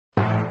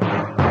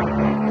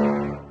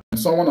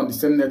Someone on the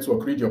same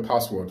network read your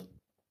password.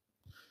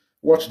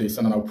 Watch this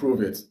and I'll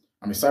prove it.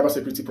 I'm a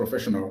cybersecurity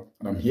professional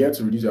and I'm here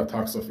to reduce your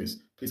attack surface.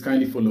 Please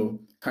kindly follow,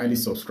 kindly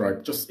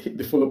subscribe. Just hit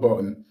the follow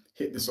button,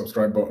 hit the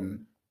subscribe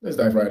button. Let's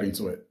dive right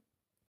into it.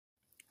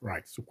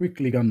 Right, so quick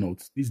legal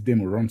note. This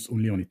demo runs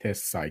only on a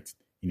test site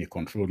in a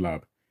controlled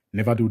lab.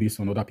 Never do this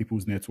on other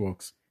people's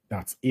networks.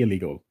 That's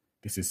illegal.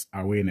 This is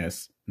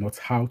awareness, not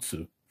how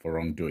to for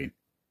wrongdoing.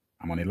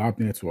 I'm on a lab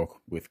network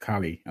with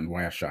Kali and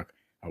Wireshark.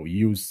 I will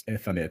use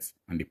Ethernet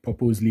and the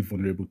purposely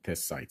vulnerable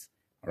test site.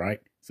 All right,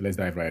 so let's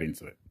dive right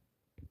into it.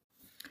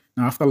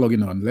 Now, after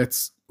logging on,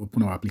 let's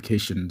open our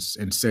applications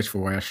and search for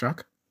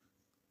Wireshark.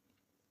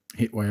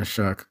 Hit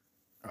Wireshark,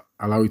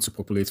 allow it to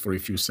populate for a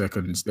few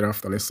seconds.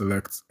 Thereafter, let's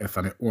select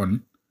Ethernet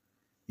 1.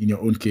 In your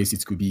own case,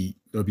 it could be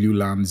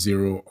WLAN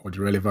 0 or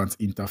the relevant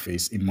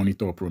interface in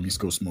monitor or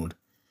promiscuous mode.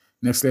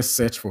 Next, let's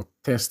search for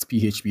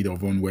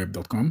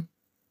testphp.vonweb.com.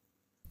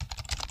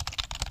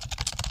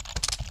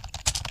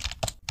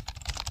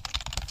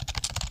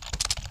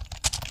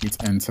 Hit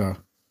enter,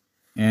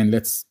 and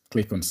let's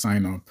click on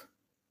sign up.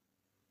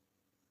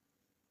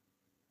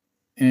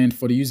 And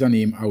for the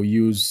username, I'll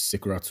use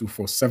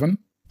Secura247.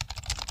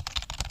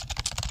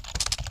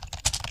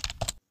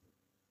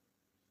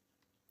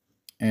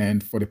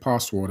 And for the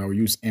password, I'll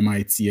use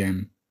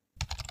MITM.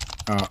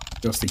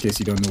 Just in case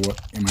you don't know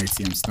what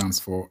MITM stands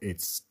for, it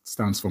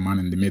stands for man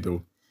in the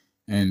middle.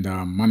 And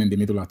man in the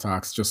middle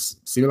attacks,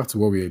 just similar to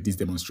what we did this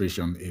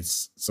demonstration,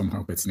 is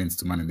somehow pertinent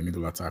to man in the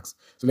middle attacks.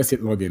 So let's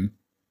hit login.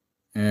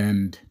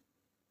 And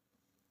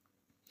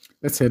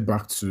let's head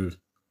back to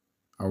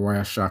our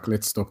Wireshark.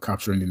 Let's stop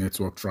capturing the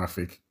network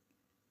traffic.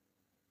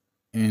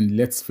 And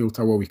let's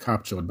filter what we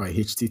captured by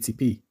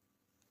HTTP.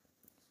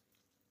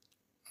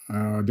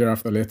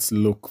 Thereafter, let's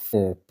look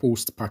for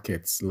post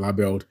packets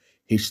labeled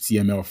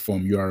HTML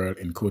form URL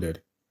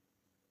encoded.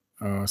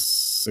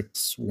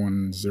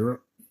 610.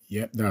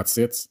 Yep, that's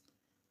it.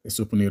 Let's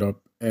open it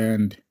up.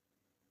 And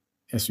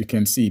as you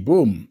can see,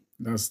 boom,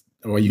 that's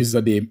our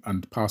username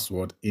and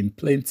password in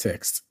plain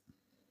text.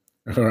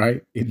 All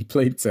right, in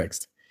plain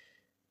text.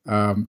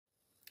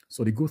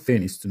 So the good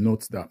thing is to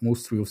note that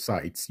most real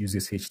sites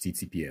uses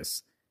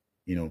HTTPS.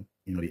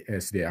 The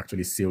S there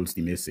actually seals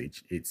the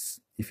message. It's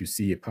if you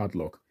see a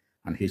padlock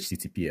and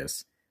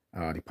HTTPS,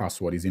 the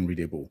password isn't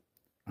readable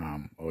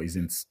or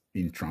isn't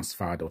being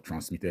transferred or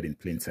transmitted in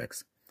plain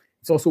text.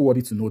 It's also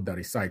worthy to note that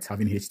a site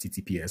having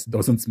HTTPS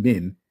doesn't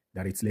mean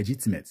that it's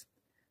legitimate.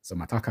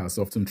 Some attackers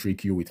often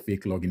trick you with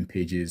fake login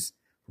pages,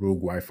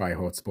 rogue Wi-Fi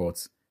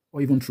hotspots,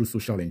 or even through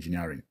social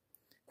engineering.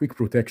 Quick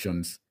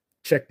protections: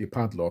 check the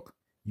padlock,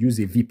 use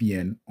a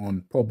VPN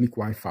on public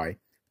Wi-Fi,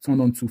 turn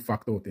on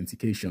two-factor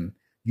authentication,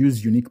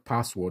 use unique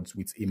passwords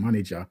with a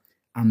manager,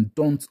 and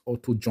don't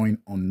auto-join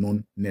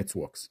unknown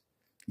networks.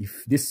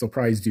 If this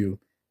surprised you,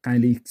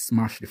 kindly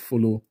smash the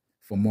follow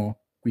for more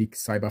quick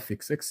cyber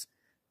fixes.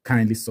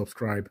 Kindly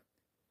subscribe.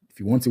 If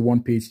you want a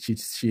one-page cheat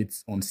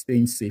sheet on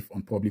staying safe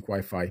on public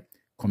Wi-Fi,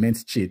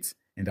 comment cheat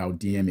and I'll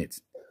DM it.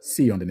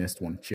 See you on the next one. Cheers.